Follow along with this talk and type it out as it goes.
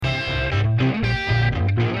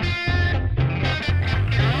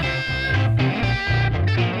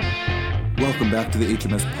back to the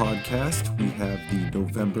HMS podcast. We have the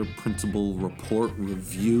November Principal Report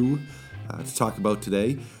Review to talk about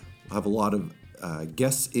today. We'll have a lot of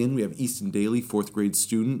guests in. We have Easton Daley, 4th grade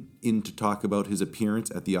student, in to talk about his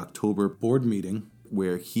appearance at the October board meeting,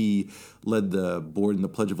 where he led the board in the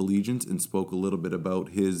Pledge of Allegiance and spoke a little bit about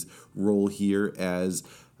his role here as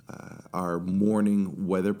our morning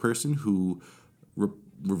weather person who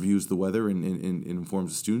reviews the weather and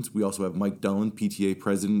informs the students. We also have Mike Dullen, PTA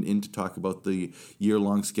president, in to talk about the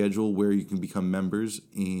year-long schedule, where you can become members,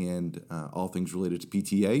 and all things related to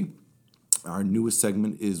PTA. Our newest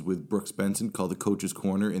segment is with Benson called the Coach's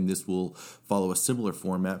Corner, and this will follow a similar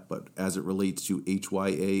format, but as it relates to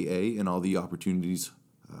HYAA and all the opportunities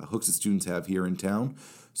Hooks and students have here in town.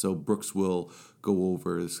 So Brooks will go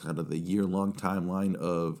over kind of the year-long timeline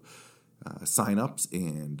of sign-ups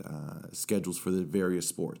and schedules for the various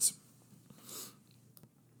sports.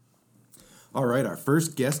 All right, our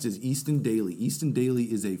first guest is Easton Daley. Easton Daley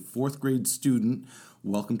is a 4th grade student.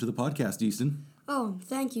 Welcome to the podcast, Easton. Oh,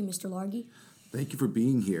 thank you, Mr. Largy. Thank you for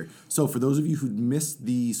being here. So for those of you who missed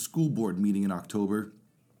the school board meeting in October,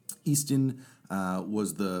 Easton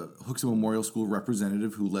was the Hooks Memorial School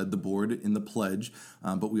representative who led the board in the pledge,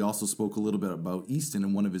 but we also spoke a little bit about Easton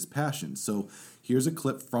and one of his passions. So here's a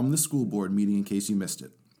clip from the school board meeting in case you missed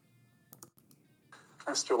it.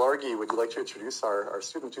 Mr. Largy, would you like to introduce our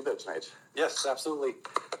student to that tonight? Yes, absolutely.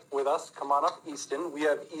 With us, come on up, Easton. We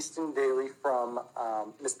have Easton Daley from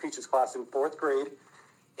Miss Peach's class in 4th grade.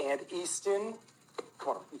 And Easton, come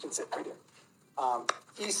on up, you can sit right here.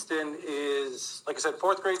 Easton is, like I said,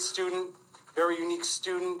 4th grade student, very unique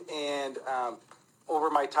student. And over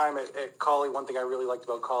my time at Colley, one thing I really liked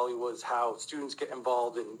about Colley was how students get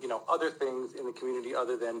involved in, other things in the community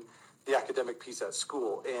other than the academic piece at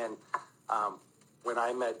school. And when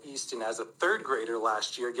I met Easton as a 3rd grader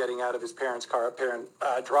last year, getting out of his parents' car at parent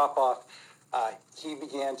drop-off, he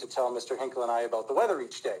began to tell Mr. Hinkle and I about the weather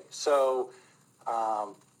each day. So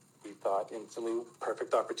we thought instantly,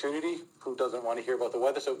 perfect opportunity. Who doesn't want to hear about the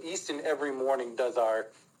weather? So Easton every morning does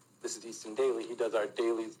this is Easton Daley, he does our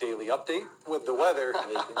daily update with the weather.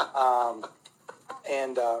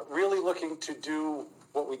 And really looking to do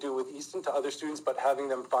what we do with Easton to other students, but having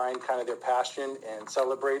them find kind of their passion and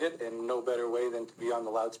celebrate it, and no better way than to be on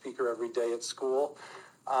the loudspeaker every day at school.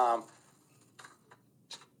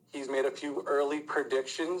 He's made a few early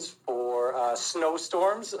predictions for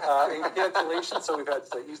snowstorms and cancellations, so we've had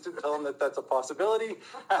to Easton tell him that that's a possibility.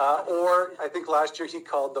 Or I think last year he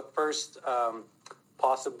called the first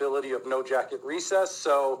possibility of no jacket recess.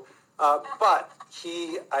 So, but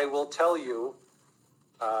I will tell you,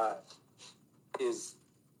 is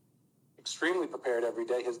extremely prepared every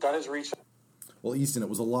day, has done his research. Well, Easton, it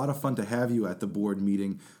was a lot of fun to have you at the board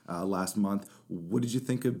meeting last month. What did you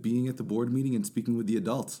think of being at the board meeting and speaking with the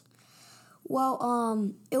adults?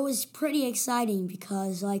 Well, it was pretty exciting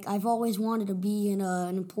because, I've always wanted to be in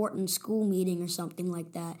an important school meeting or something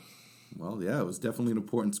like that. Well, yeah, it was definitely an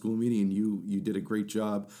important school meeting, and you did a great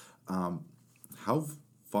job. How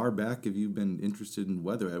far back have you been interested in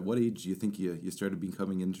weather? At what age do you think you started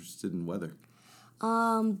becoming interested in weather?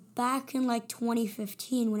 Back in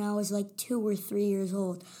 2015 when I was 2 or 3 years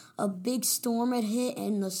old, a big storm had hit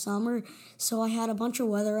in the summer, so I had a bunch of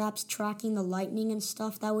weather apps tracking the lightning and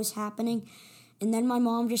stuff that was happening, and then my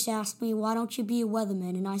mom just asked me, why don't you be a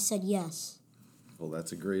weatherman, and I said yes. Well,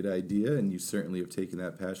 that's a great idea, and you certainly have taken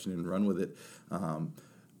that passion and run with it.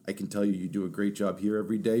 I can tell you do a great job here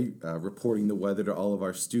every day, reporting the weather to all of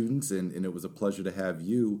our students, and it was a pleasure to have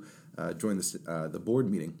you join the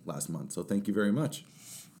board meeting last month, so thank you very much.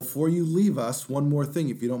 Before you leave us, one more thing,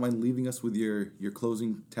 if you don't mind leaving us with your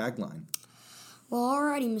closing tagline. Well,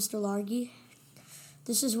 alrighty, Mr. Largy.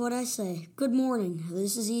 This is what I say. Good morning,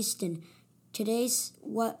 this is Easton. Today's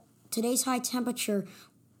high temperature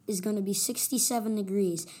is going to be 67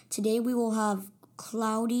 degrees. Today we will have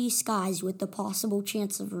cloudy skies with the possible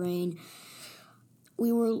chance of rain. We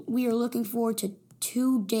are looking forward to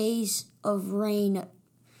 2 days of rain,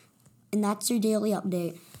 and that's your daily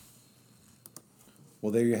update.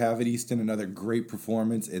 Well, there you have it, Easton. Another great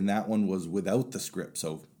performance, and that one was without the script,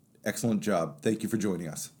 so excellent job. Thank you for joining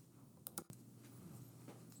us.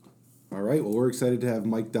 All right, well, we're excited to have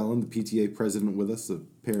Mike Dullen, the PTA president, with us, the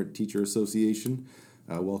Parent-Teacher Association.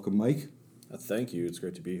 Welcome, Mike. Thank you. It's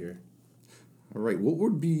great to be here. All right, what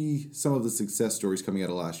would be some of the success stories coming out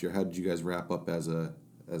of last year? How did you guys wrap up as a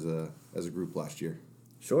group last year?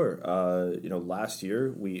 Sure. Last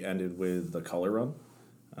year we ended with the color run,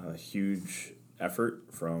 a huge effort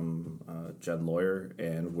from Jen Lawyer,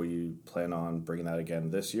 and we plan on bringing that again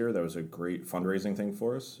this year. That was a great fundraising thing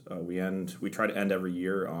for us. We try to end every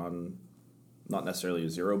year on not necessarily a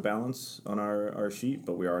zero balance on our sheet,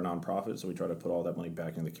 but we are a nonprofit, so we try to put all that money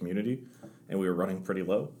back in the community, and we were running pretty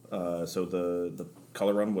low. So the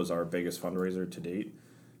color run was our biggest fundraiser to date.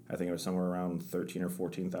 I think it was somewhere around $13,000 or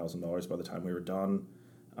 $14,000 by the time we were done.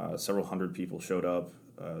 Several hundred people showed up.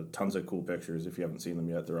 Tons of cool pictures. If you haven't seen them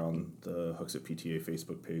yet, they're on the Hooks at PTA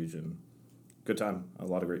Facebook page, and good time. A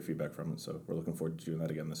lot of great feedback from it, so we're looking forward to doing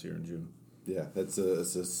that again this year in June. Yeah, it's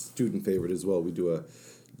a student favorite as well. We do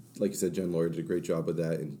like you said, Jen Lawyer did a great job with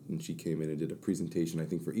that, and she came in and did a presentation, I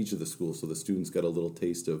think, for each of the schools, so the students got a little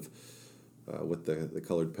taste of what the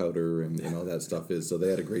colored powder and all that stuff is. So they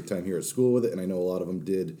had a great time here at school with it, and I know a lot of them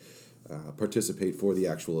did participate for the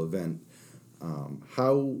actual event.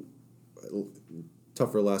 How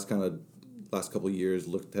tougher last couple of years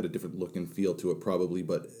had a different look and feel to it probably,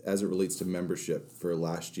 but as it relates to membership for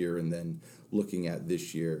last year and then looking at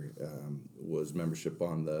this year, was membership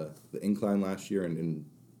on the incline last year, and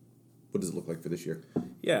what does it look like for this year?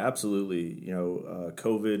 Yeah, absolutely.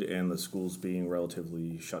 COVID and the schools being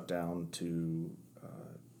relatively shut down to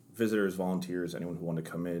visitors, volunteers, anyone who wanted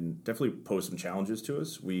to come in, definitely posed some challenges to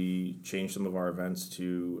us. We changed some of our events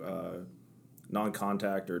to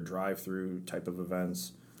non-contact or drive-through type of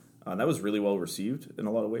events. That was really well received in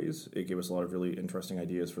a lot of ways. It gave us a lot of really interesting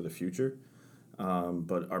ideas for the future.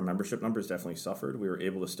 But our membership numbers definitely suffered. We were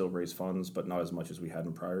able to still raise funds, but not as much as we had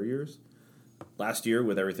in prior years. Last year,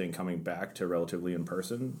 with everything coming back to relatively in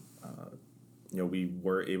person, we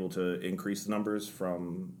were able to increase the numbers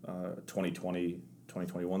from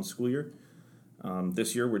 2020-2021 school year.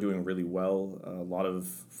 This year, we're doing really well. A lot of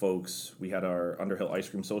folks, we had our Underhill Ice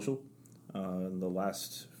Cream Social the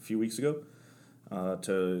last few weeks ago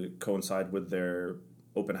to coincide with their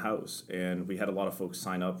open house, and we had a lot of folks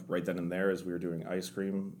sign up right then and there as we were doing ice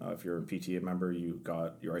cream. If you're a PTA member, you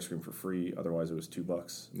got your ice cream for free. Otherwise, it was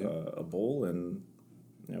 $2 a bowl, and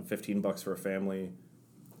 $15 for a family.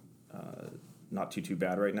 Not too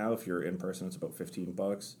bad right now. If you're in person, it's about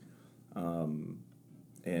 $15,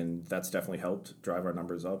 and that's definitely helped drive our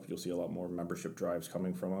numbers up. You'll see a lot more membership drives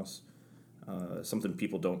coming from us. Something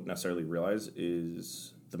people don't necessarily realize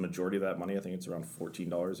is the majority of that money, I think it's around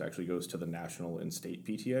 $14, actually goes to the national and state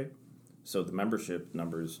PTA. So the membership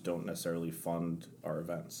numbers don't necessarily fund our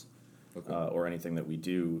events or anything that we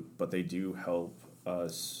do, but they do help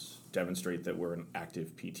us demonstrate that we're an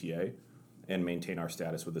active PTA and maintain our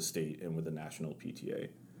status with the state and with the national PTA,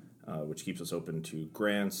 which keeps us open to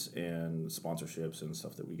grants and sponsorships and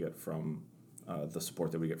stuff that we get from the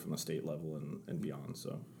support that we get from the state level and beyond.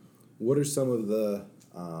 So, what are some of the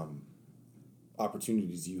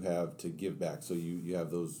opportunities you have to give back? So you have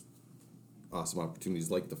those awesome opportunities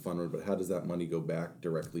like the fun run, but how does that money go back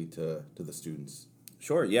directly to the students?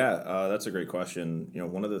 Sure, yeah, that's a great question.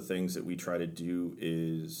 One of the things that we try to do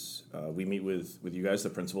is we meet with you guys, the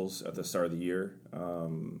principals, at the start of the year,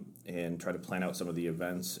 and try to plan out some of the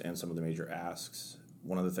events and some of the major asks.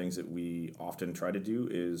 One of the things that we often try to do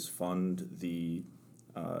is fund the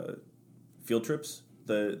field trips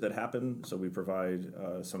that happen. So we provide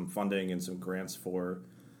some funding and some grants for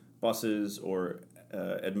buses or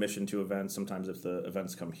admission to events. Sometimes if the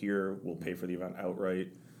events come here, we'll pay for the event outright.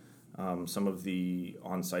 Some of the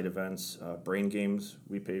on-site events, brain games,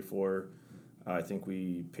 we pay for. I think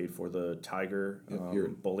we paid for the Tiger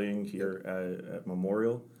bullying here at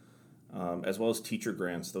Memorial, as well as teacher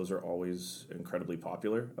grants. Those are always incredibly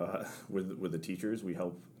popular with the teachers. We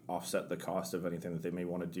help offset the cost of anything that they may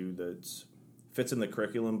want to do that's fits in the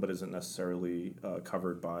curriculum but isn't necessarily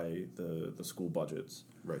covered by the school budgets.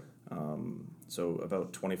 Right. So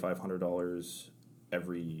about $2,500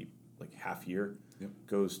 every half year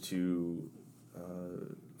goes to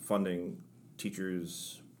funding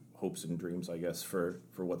teachers' hopes and dreams, I guess, for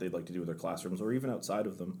what they'd like to do with their classrooms or even outside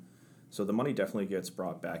of them. So the money definitely gets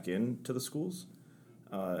brought back into the schools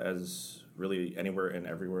as really anywhere and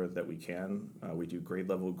everywhere that we can. We do grade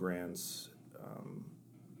level grants.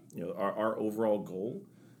 Our overall goal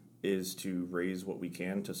is to raise what we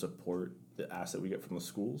can to support the asset we get from the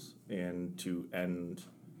schools and to end,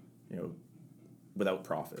 without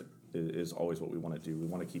profit is always what we want to do. We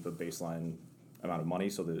want to keep a baseline amount of money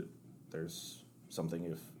so that there's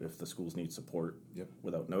something if the schools need support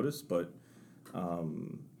without notice. But,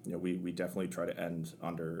 we definitely try to end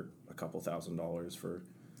under a couple $1,000s for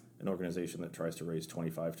an organization that tries to raise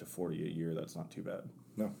 $25 to $40 a year. That's not too bad.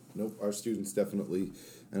 No, our students definitely,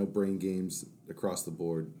 I know brain games across the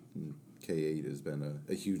board, K-8 has been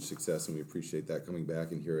a huge success, and we appreciate that coming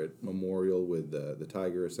back and here at Memorial with the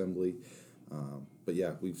Tiger Assembly. But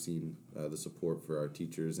yeah, we've seen the support for our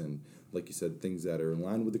teachers and, like you said, things that are in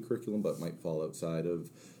line with the curriculum but might fall outside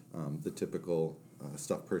of the typical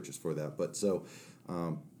stuff purchased for that. But so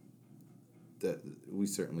that we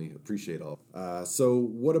certainly appreciate all. So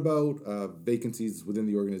what about vacancies within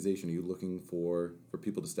the organization? Are you looking for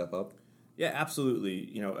people to step up? Yeah,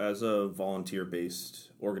 absolutely. As a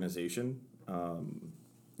volunteer-based organization,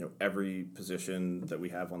 every position that we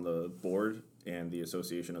have on the board and the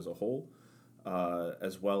association as a whole,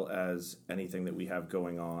 as well as anything that we have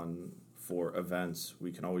going on for events,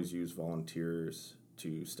 we can always use volunteers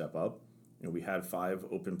to step up. We had 6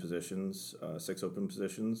 open positions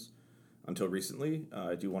until recently.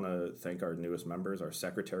 I do want to thank our newest members, our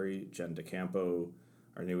secretary, Jen DeCampo,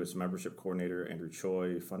 our newest membership coordinator, Andrew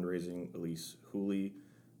Choi, fundraising, Elise Hooley,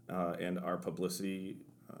 and our publicity,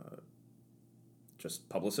 just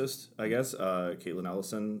publicist, I guess, Caitlin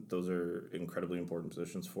Ellison. Those are incredibly important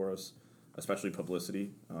positions for us, especially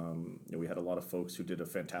publicity. We had a lot of folks who did a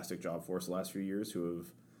fantastic job for us the last few years who have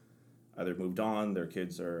either moved on, their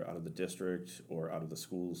kids are out of the district or out of the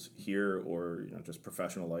schools here, or just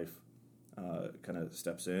professional life kind of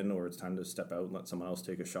steps in, or it's time to step out and let someone else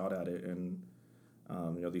take a shot at it. And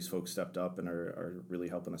these folks stepped up and are really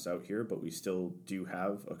helping us out here, but we still do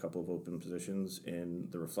have a couple of open positions in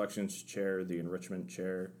the reflections chair, the enrichment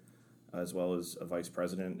chair, as well as a vice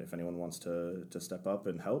president. If anyone wants to step up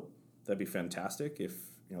and help, that'd be fantastic. If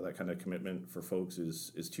that kind of commitment for folks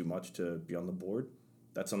is too much to be on the board,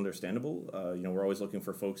 that's understandable. We're always looking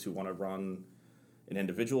for folks who want to run an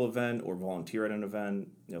individual event or volunteer at an event.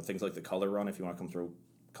 Things like the color run. If you want to come throw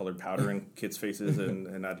colored powder in kids' faces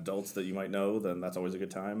and at adults that you might know, then that's always a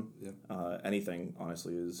good time. Yeah. Anything,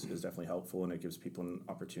 honestly, is definitely helpful, and it gives people an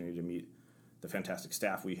opportunity to meet the fantastic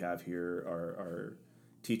staff we have here, our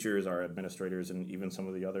teachers, our administrators, and even some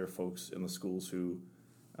of the other folks in the schools who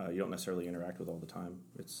you don't necessarily interact with all the time.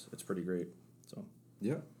 It's pretty great. So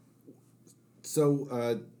yeah.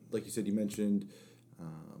 So like you said, you mentioned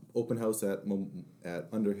open house at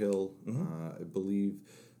Underhill. I believe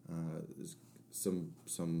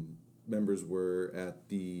some members were at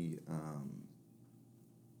the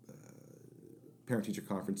parent-teacher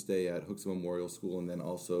conference day at Hooks Memorial School, and then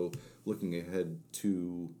also looking ahead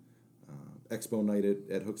to Expo Night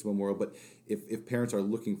at Hooks Memorial. But if parents are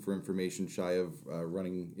looking for information shy of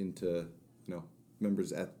running into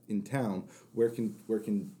members in town, where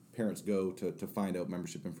can parents go to find out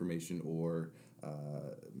membership information or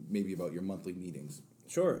maybe about your monthly meetings?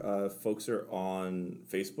 Sure. Folks are on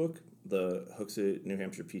Facebook, the Hooksett New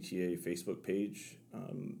Hampshire PTA Facebook page.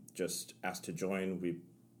 Just ask to join. We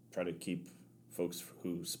try to keep folks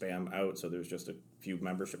who spam out, so there's just a few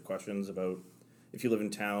membership questions about if you live in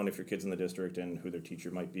town, if your kid's in the district, and who their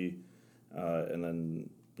teacher might be. And then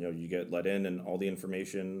you get let in, and all the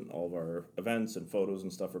information, all of our events and photos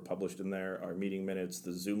and stuff are published in there. Our meeting minutes,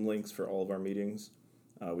 the Zoom links for all of our meetings.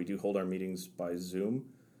 We do hold our meetings by Zoom.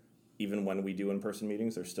 Even when we do in-person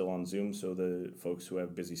meetings, they're still on Zoom, so the folks who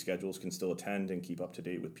have busy schedules can still attend and keep up to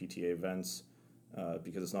date with PTA events,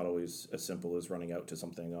 because it's not always as simple as running out to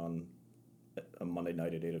something on a Monday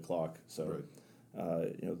night at 8 o'clock. So,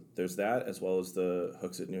 right. There's that, as well as the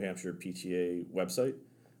Hooksett New Hampshire PTA website,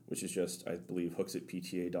 which is just, I believe,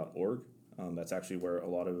 hooksettpta.org. That's actually where a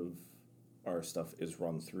lot of our stuff is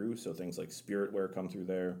run through. So things like Spiritware come through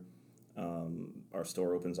there. Our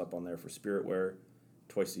store opens up on there for Spiritware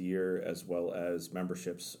twice a year, as well as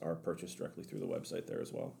memberships are purchased directly through the website there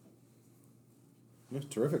as well. Yeah,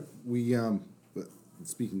 terrific. We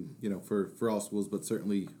speaking, for all schools, but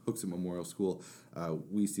certainly Hooksett Memorial School,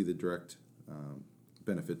 we see the direct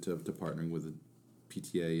benefit to partnering with the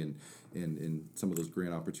PTA and some of those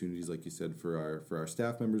grant opportunities, like you said, for our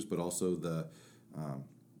staff members, but also the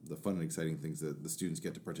fun and exciting things that the students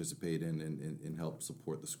get to participate in and help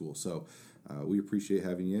support the school. So we appreciate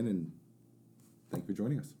having you in, and thank you for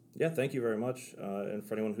joining us. Yeah, thank you very much. And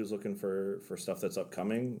for anyone who's looking for stuff that's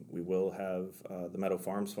upcoming, we will have the Meadow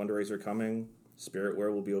Farms fundraiser coming.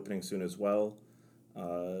 Spiritware will be opening soon as well.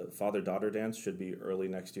 Father-daughter dance should be early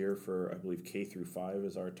next year for, I believe, K through 5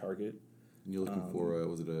 is our target. And you're looking for,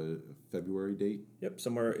 was it a February date? Yep,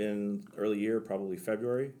 somewhere in early year, probably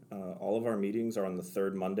February. All of our meetings are on the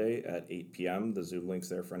third Monday at 8 p.m. The Zoom link's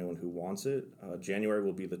there for anyone who wants it. January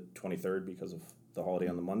will be the 23rd because of the holiday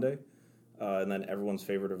on the Monday. And then everyone's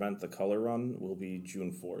favorite event, the Color Run, will be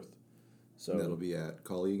June 4th. So that'll be at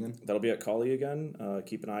Collie again? That'll be at Collie again.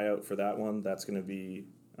 Keep an eye out for that one. That's going to be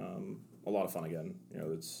a lot of fun again. It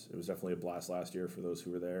was definitely a blast last year for those who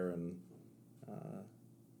were there, and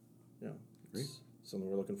great. Something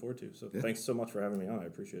we're looking forward to. So Thanks so much for having me on. I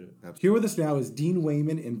appreciate it. Absolutely. Here with us now is Dean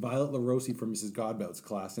Wayman and Violet LaRosee from Mrs. Godbout's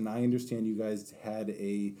class, and I understand you guys had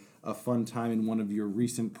a fun time in one of your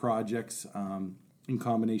recent projects in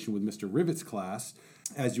combination with Mr. Rivet's class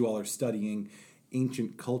as you all are studying.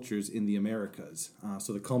 ancient cultures in the Americas.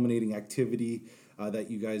 So the culminating activity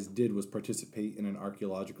that you guys did was participate in an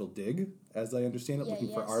archaeological dig, as I understand it,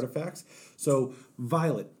 looking for artifacts. So,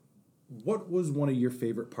 Violet, what was one of your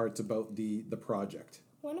favorite parts about the project?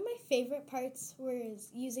 One of my favorite parts was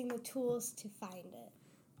using the tools to find it,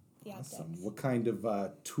 the Awesome. objects. What kind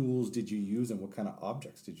of tools did you use and what kind of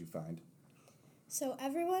objects did you find? So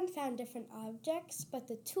everyone found different objects, but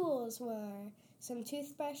the tools were some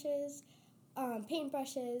toothbrushes,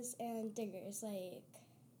 paintbrushes, and diggers, like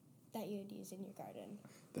that you would use in your garden.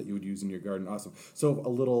 That you would use in your garden. Awesome. So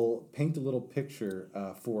paint a little picture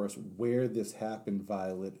for us where this happened,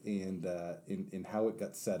 Violet, and how it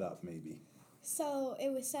got set up, maybe. So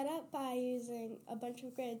it was set up by using a bunch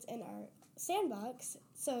of grids in our sandbox.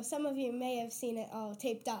 So some of you may have seen it all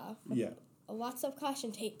taped off. Yeah. Lots of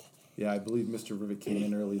caution tape. Yeah, I believe Mr. Rivet came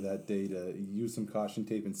in early that day to use some caution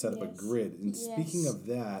tape and set up a grid. And speaking of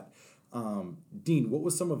that, Dean, what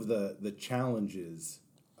was some of the challenges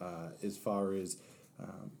as far as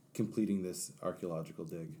completing this archaeological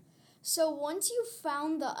dig? So once you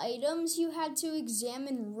found the items, you had to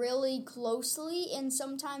examine really closely, and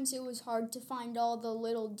sometimes it was hard to find all the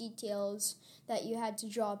little details that you had to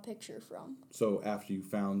draw a picture from. So after you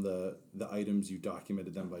found the items, you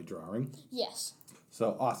documented them by drawing? Yes.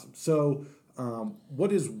 So awesome. So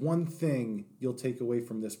what is one thing you'll take away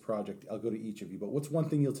from this project? I'll go to each of you, but what's one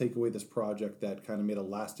thing you'll take away this project that kind of made a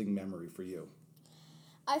lasting memory for you?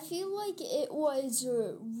 I feel like it was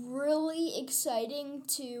really exciting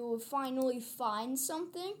to finally find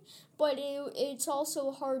something, but it's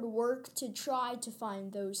also hard work to try to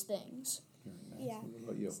find those things. Very nice. Yeah. What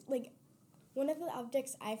about you? Like, one of the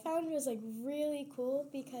objects I found was, like, really cool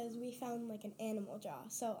because we found, like, an animal jaw.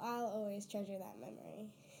 So I'll always treasure that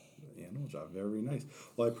memory. Animal jaw. Very nice.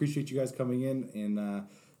 Well, I appreciate you guys coming in, and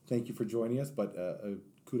thank you for joining us, but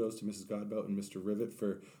kudos to Mrs. Godbout and Mr. Rivet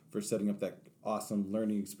for setting up that awesome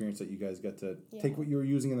learning experience that you guys got to take what you were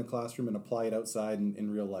using in the classroom and apply it outside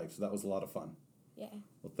in real life. So that was a lot of fun. Yeah.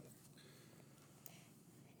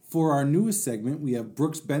 For our newest segment, we have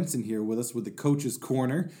Brooks Benson here with us with the Coach's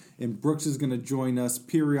Corner. And Brooks is going to join us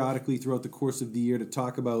periodically throughout the course of the year to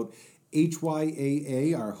talk about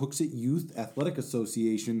HYAA, our Hooksett Youth Athletic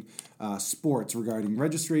Association, sports regarding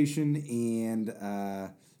registration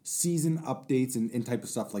and season updates and type of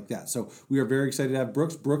stuff like that. So we are very excited to have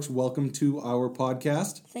Brooks. Brooks, welcome to our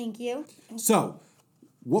podcast. Thank you. So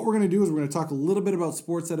what we're going to do is we're going to talk a little bit about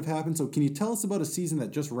sports that have happened. So can you tell us about a season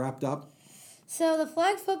that just wrapped up? So the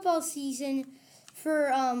flag football season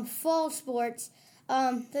for fall sports,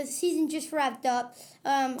 the season just wrapped up.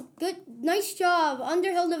 Nice job,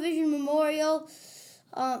 Underhill Division Memorial,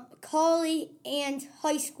 Collie, and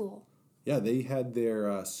high school. Yeah, they had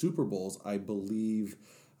their Super Bowls, I believe,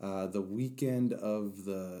 the weekend of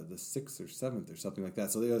the 6th or 7th or something like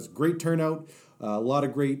that. So there was great turnout. A lot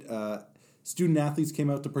of great student athletes came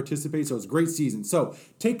out to participate. So it was a great season. So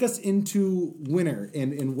take us into winter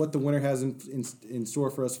and what the winter has in store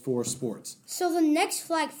for us for sports. So the next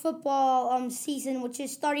flag football season, which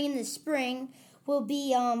is starting in the spring, will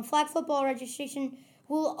be flag football registration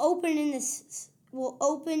will open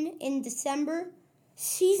in December.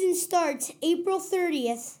 Season starts April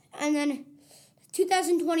 30th, and then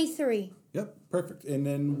 2023. Yep, perfect. And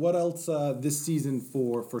then what else this season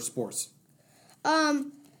for sports?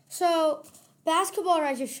 So basketball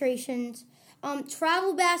registrations,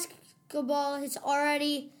 travel basketball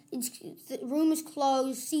the room is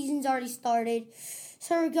closed, season's already started.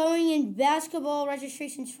 So we're going in basketball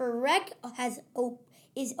registrations for rec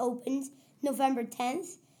is opened November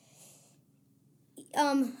 10th.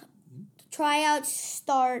 Tryouts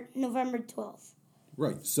start November 12th.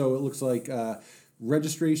 Right. So it looks like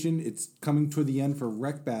registration, it's coming toward the end for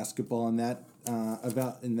rec basketball, and that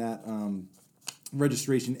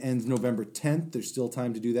registration ends November 10th. There's still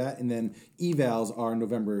time to do that. And then evals are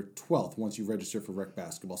November 12th once you register for rec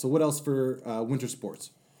basketball. So what else for winter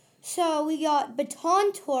sports? So we got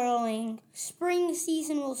baton twirling. Spring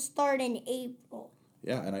season will start in April.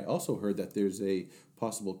 Yeah, and I also heard that there's a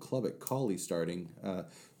possible club at Collie starting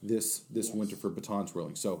this winter for baton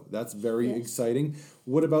twirling. So that's very exciting.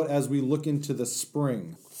 What about as we look into the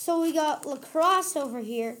spring? So we got lacrosse over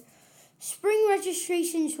here. Spring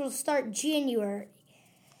registrations will start January.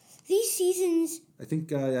 These seasons, I think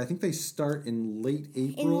they start in late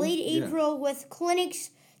April. In late April, with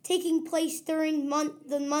clinics taking place during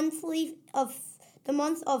the month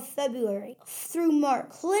of February through March.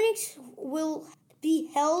 Clinics will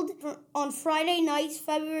be held on Friday nights,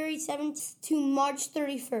 February 7th to March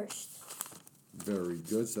 31st. Very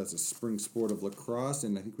good. So that's a spring sport of lacrosse,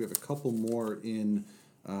 and I think we have a couple more in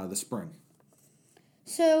the spring.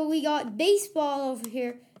 So we got baseball over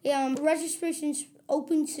here. Registration's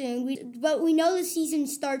open soon, but we know the season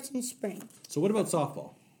starts in spring. So what about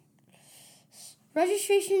softball?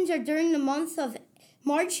 Registrations are during the month of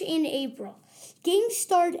March and April. Games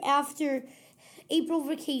start after April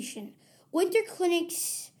vacation. Winter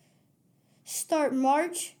clinics start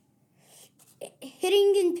March.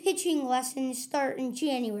 Hitting and pitching lessons start in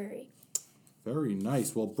January. Very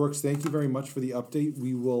nice. Well, Brooks, thank you very much for the update.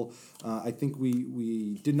 We will, I think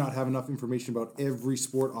we did not have enough information about every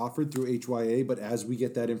sport offered through HYA, but as we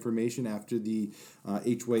get that information after the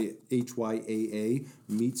HYAA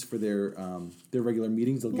meets for their regular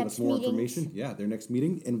meetings, they'll give us more information. Yeah, their next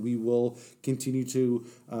meeting, and we will continue to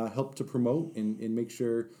help to promote and make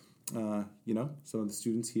sure, some of the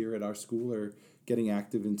students here at our school are getting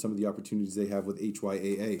active in some of the opportunities they have with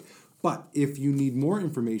HYAA. But if you need more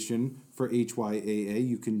information for HYAA,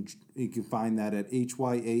 you can find that at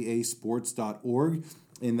hyaasports.org,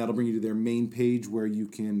 and that'll bring you to their main page where you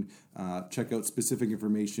can check out specific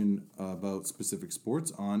information about specific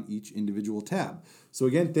sports on each individual tab. So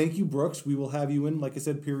again, thank you, Brooks. We will have you in, like I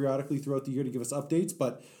said, periodically throughout the year to give us updates,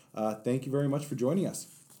 but thank you very much for joining us.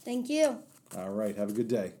 Thank you. All right, have a good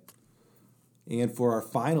day. And for our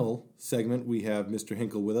final segment, we have Mr.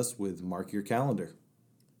 Hinkle with us with Mark Your Calendar.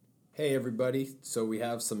 Hey everybody, so we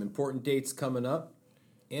have some important dates coming up,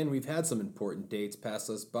 and we've had some important dates pass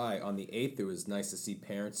us by. On the 8th, it was nice to see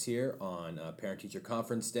parents here on Parent-Teacher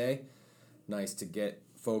Conference Day. Nice to get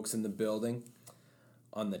folks in the building.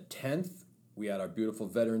 On the 10th, we had our beautiful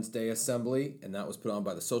Veterans Day Assembly, and that was put on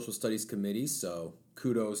by the Social Studies Committee, so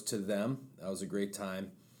kudos to them. That was a great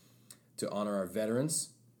time to honor our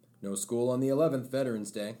veterans. No school on the 11th,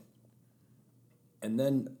 Veterans Day. And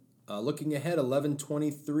then looking ahead,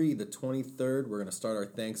 11/23, the 23rd, we're going to start our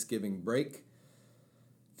Thanksgiving break.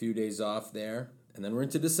 A few days off there. And then we're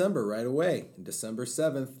into December right away. December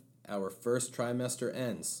 7th, our first trimester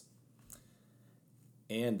ends.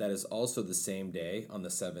 And that is also the same day, on the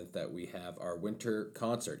 7th, that we have our winter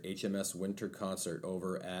concert, HMS Winter Concert,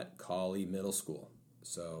 over at Cawley Middle School.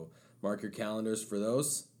 So mark your calendars for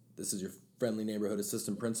those. This is your friendly neighborhood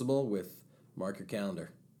assistant principal with Mark Your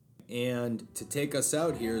Calendar. And to take us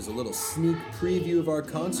out here is a little sneak preview of our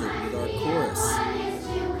concert with our chorus.